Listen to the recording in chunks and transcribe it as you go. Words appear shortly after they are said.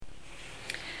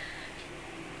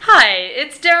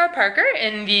it's Dara Parker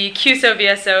in the QSO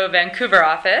VSO Vancouver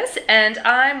office, and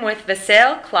I'm with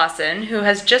Vasail Clausen, who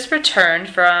has just returned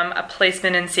from a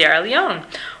placement in Sierra Leone.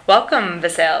 Welcome,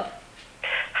 Vasail.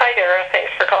 Hi, Dara.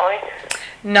 Thanks for calling.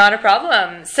 Not a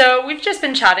problem. So we've just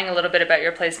been chatting a little bit about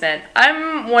your placement.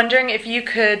 I'm wondering if you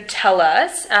could tell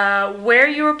us where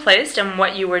you were placed and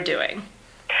what you were doing.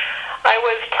 I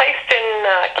was placed in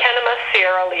Kenema,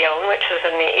 Sierra Leone, which is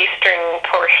in the eastern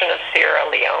portion of Sierra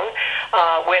Leone,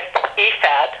 with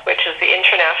IFAD, which is the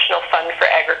International Fund for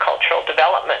Agricultural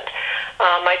Development.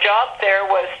 My job there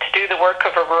was to do the work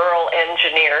of a rural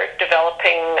engineer,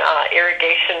 developing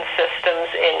irrigation systems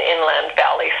in inland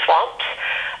valley swamps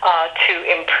to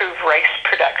improve rice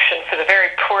production for the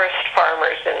very poorest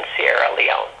farmers in Sierra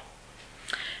Leone.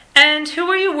 And who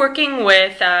were you working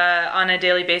with on a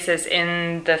daily basis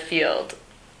in the field?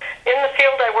 In the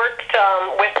field, I worked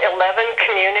with 11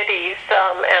 communities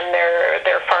and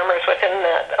their farmers within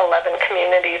the 11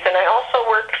 communities, and I also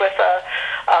worked with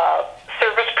a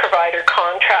service provider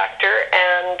contractor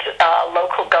and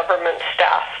local government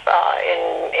staff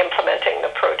in implementing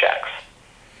the projects.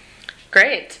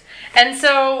 Great. And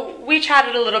so we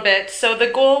chatted a little bit. So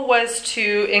the goal was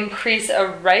to increase a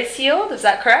rice yield, is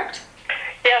that correct?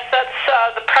 Yes, that's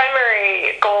the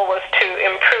primary goal was to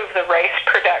improve the rice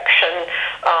production,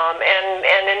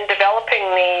 and in developing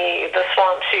the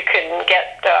swamps, you can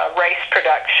get rice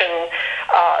production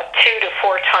 2 to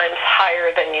 4 times higher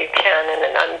than you can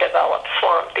in an undeveloped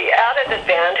swamp. The added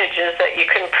advantage is that you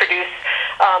can produce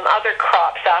other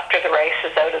crops after the rice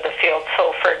is out of the field.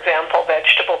 So, for example,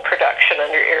 vegetable production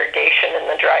under irrigation in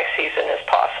the dry season is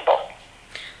possible.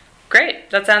 Great,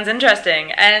 that sounds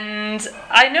interesting. And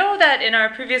I know that in our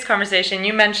previous conversation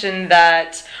you mentioned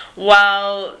that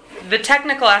while the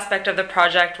technical aspect of the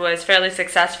project was fairly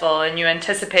successful and you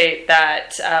anticipate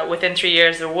that within 3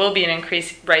 years there will be an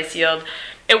increased rice yield,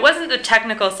 it wasn't the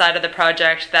technical side of the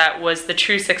project that was the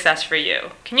true success for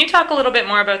you. Can you talk a little bit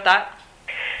more about that?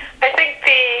 I think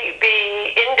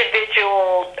the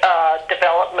individual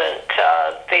development,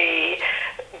 the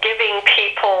giving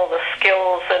people the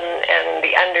skills and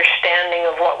the understanding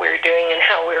of what we were doing and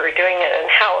how we were doing it and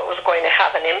how it was going to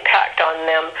have an impact on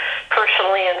them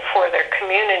personally and for their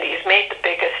communities made the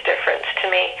biggest difference to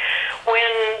me.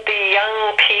 When the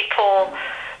young people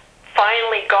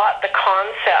finally got the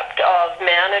concept of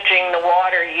managing the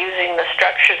water using the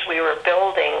structures we were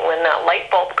building, when that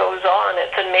light bulb goes on,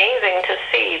 it's amazing to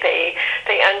see. They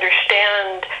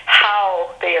understand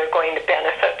how they are going to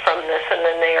benefit from this, and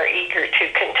then they are eager to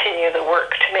continue the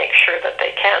work to make sure that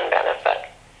they can benefit.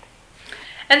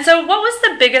 And so what was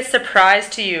the biggest surprise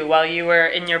to you while you were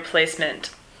in your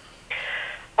placement?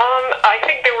 I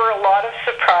think there were a lot of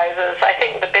surprises. I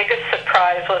think the biggest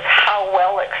surprise was how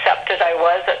well accepted I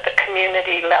was at the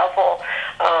community level,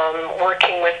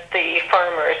 working with the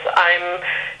farmers. I'm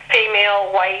female,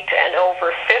 white, and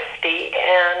over 50,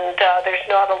 and there's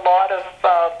not a lot of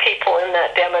people in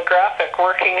that demographic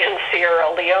working in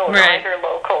Sierra Leone, right, either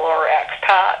local or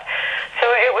expat. So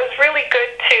it was really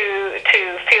good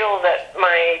to feel that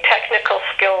my technical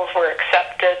skills were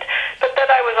accepted, but that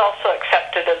I was also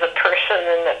accepted as a person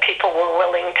and that people were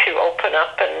willing to open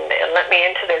up and let me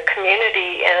into their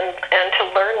community and to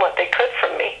learn what they could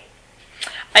from me.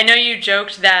 I know you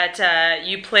joked that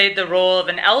you played the role of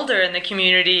an elder in the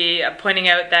community, pointing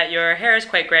out that your hair is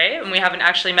quite gray, and we haven't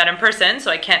actually met in person,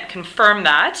 so I can't confirm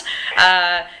that.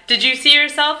 Did you see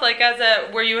yourself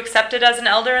were you accepted as an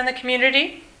elder in the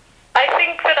community? I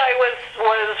think that I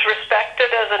was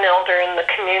respected as an elder in the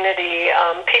community.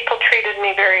 People treated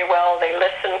me very well. They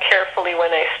listened carefully when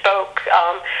I spoke.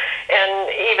 And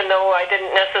even though I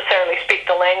didn't necessarily speak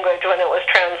the language when it was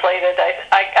translated,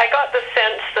 I got the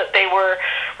sense that they were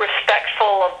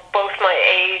respectful of both my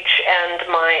age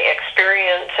and my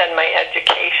experience and my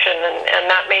education, and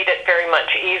that made it very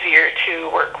much easier to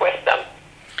work with them.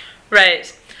 Right.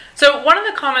 So one of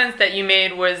the comments that you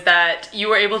made was that you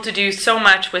were able to do so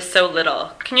much with so little.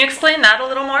 Can you explain that a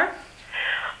little more?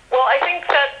 Well, I think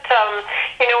that,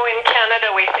 in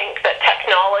Canada we think that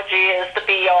technology is the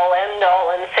be-all,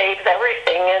 end-all and saves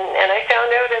everything. And I found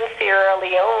out in Sierra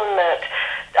Leone that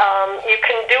you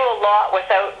can do a lot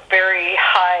without very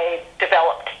high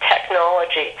developed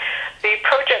technology. The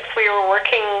projects we were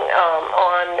working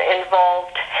on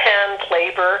involved hand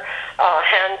labor,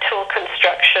 hand tool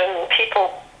construction,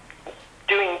 people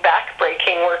doing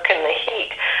back-breaking work in the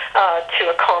heat to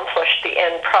accomplish the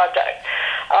end product.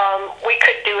 We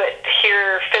could do it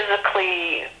here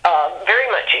physically very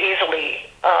much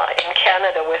easily in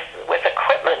Canada with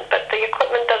equipment, but the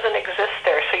equipment doesn't exist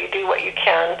there, so you do what you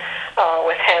can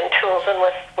with hand tools and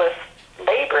with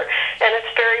labor. And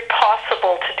it's very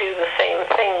possible to do the same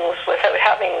thing things without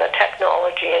having the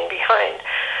technology in behind.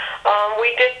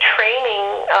 We did training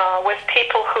with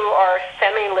people who are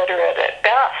semi-literate at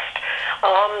best.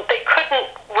 They couldn't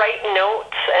write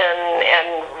notes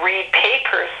and read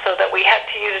papers, so that we had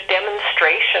to use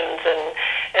demonstrations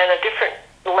and a different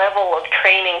level of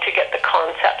training to get the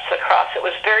concepts across. It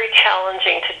was very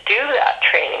challenging to do that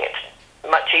training. It's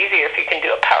much easier if you can do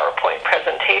a PowerPoint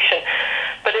presentation,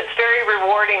 but it's very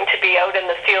rewarding to be out in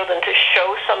the field and to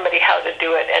show somebody how to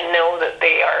do it and know that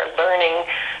they are learning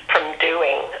from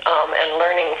doing and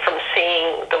learning from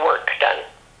seeing the work done.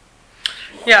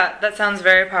 Yeah, that sounds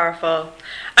very powerful.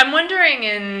 I'm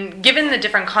wondering, given the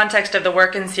different context of the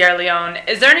work in Sierra Leone,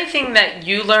 is there anything that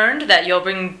you learned that you'll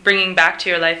bringing back to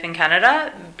your life in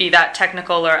Canada, be that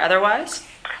technical or otherwise?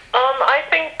 I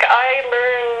think I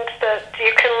learned that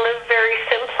you can live very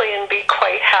simply and be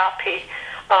quite happy.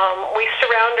 We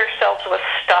surround ourselves with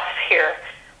stuff here.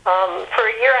 For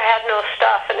a year I had no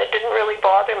stuff, and it didn't really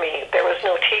bother me. There was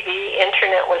no TV,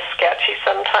 internet was sketchy,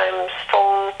 sometimes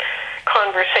phone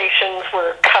conversations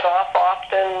were cut off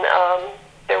often.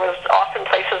 There was often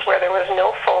places where there was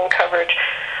no phone coverage.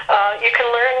 You can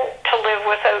learn to live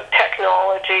without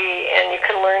technology, and you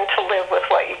can learn to live with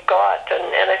what you've got,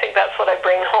 and I think that's what I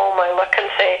bring home. I look and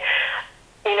say,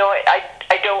 you know,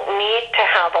 I don't need to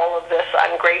have all of this.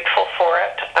 I'm grateful for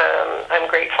it. I'm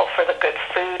grateful for the good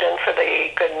food and for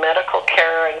the good medical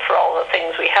care and for all the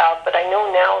things we have, but I know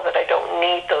now that I don't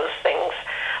need those things.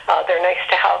 They're nice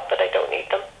to have, but I don't need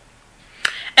them.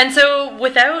 And so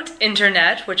without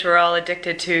internet, which we're all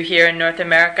addicted to here in North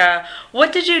America,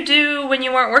 what did you do when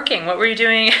you weren't working? What were you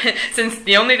doing? Since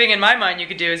the only thing in my mind you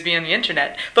could do is be on the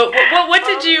internet. But what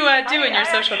did you do in your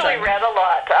social time? I actually read a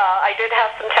lot. I did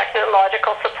have some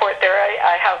technological support there.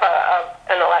 I have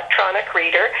an electronic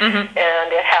reader,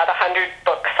 and it had 100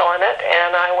 books on it,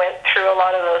 and I went through a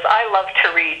lot of those. I love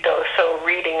to read, though, so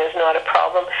reading is not a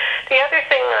problem. The other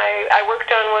thing I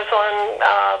worked on was on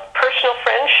personal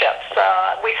friendships.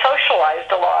 We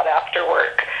socialized a lot after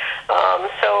work.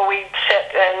 So we'd sit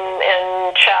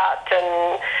and chat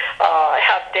and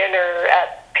have dinner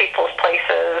at people's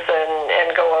places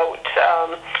and go out.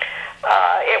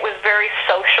 It was very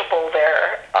sociable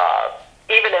there.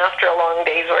 Even after a long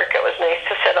day's work, it was nice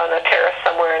to sit on a terrace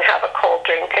somewhere and have a cold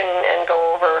drink and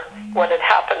go over what had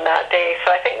happened that day.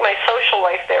 So I think my social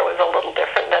life there was a little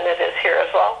different than it is here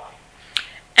as well.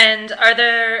 And are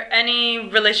there any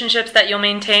relationships that you'll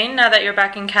maintain now that you're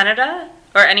back in Canada?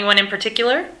 Or anyone in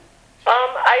particular?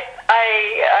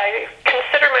 I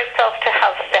consider myself to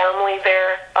have family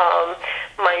there.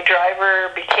 My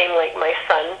driver became like my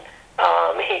son.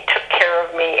 He took care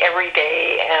of me every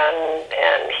day,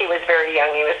 and he was very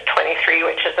young. He was 23,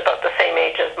 which is about the same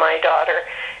age as my daughter.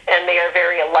 And they are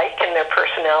very alike in their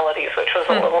personalities, which was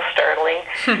a little startling.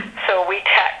 So we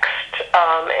text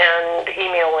and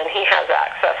email when he has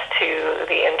access to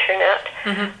the internet.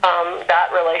 That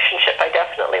relationship I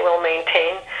definitely will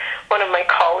maintain. One of my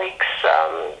colleagues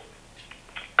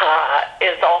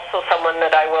is also someone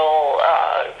that I will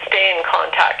stay in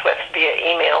contact with via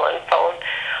email and phone.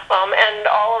 And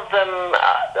all of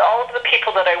the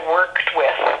people that I worked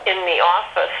with in the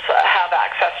office have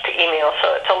access to email,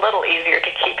 so it's a little easier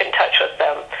to keep in touch with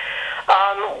them.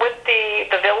 With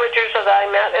the villagers that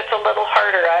I met, it's a little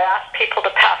harder. I ask people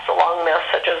to pass along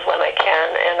messages when I can,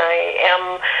 and I am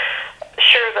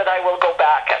sure that I will go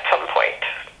back at some point.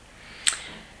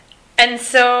 And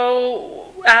so,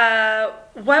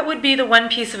 what would be the one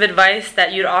piece of advice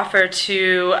that you'd offer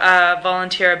to a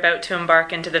volunteer about to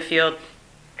embark into the field?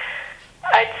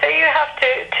 I'd say you have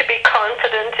to be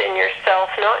confident in yourself,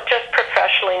 not just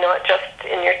professionally, not just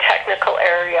in your technical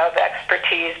area of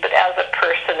expertise, but as a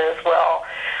person as well.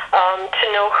 To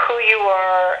know who you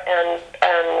are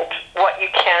and what you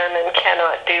can and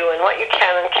cannot do and what you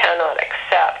can and cannot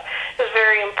accept is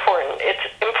very important. It's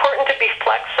important to be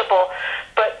flexible,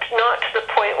 but not to the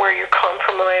point where you're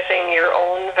compromising your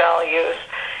own values.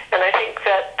 And I think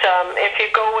that if you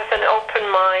go with an open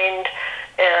mind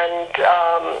and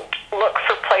look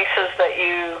for places that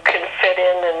you can fit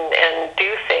in and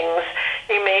do things,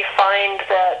 you may find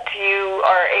that you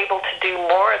are able to do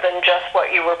more than just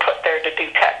what you were put there to do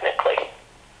technically.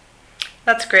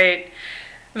 That's great.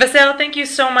 Vasil, thank you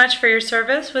so much for your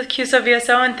service with CUSO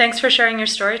VSO, and thanks for sharing your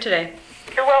story today.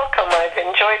 You're welcome. I've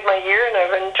enjoyed my year, and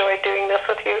I've enjoyed doing this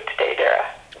with you today, Dara.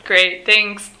 Great.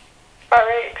 Thanks. All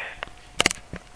right.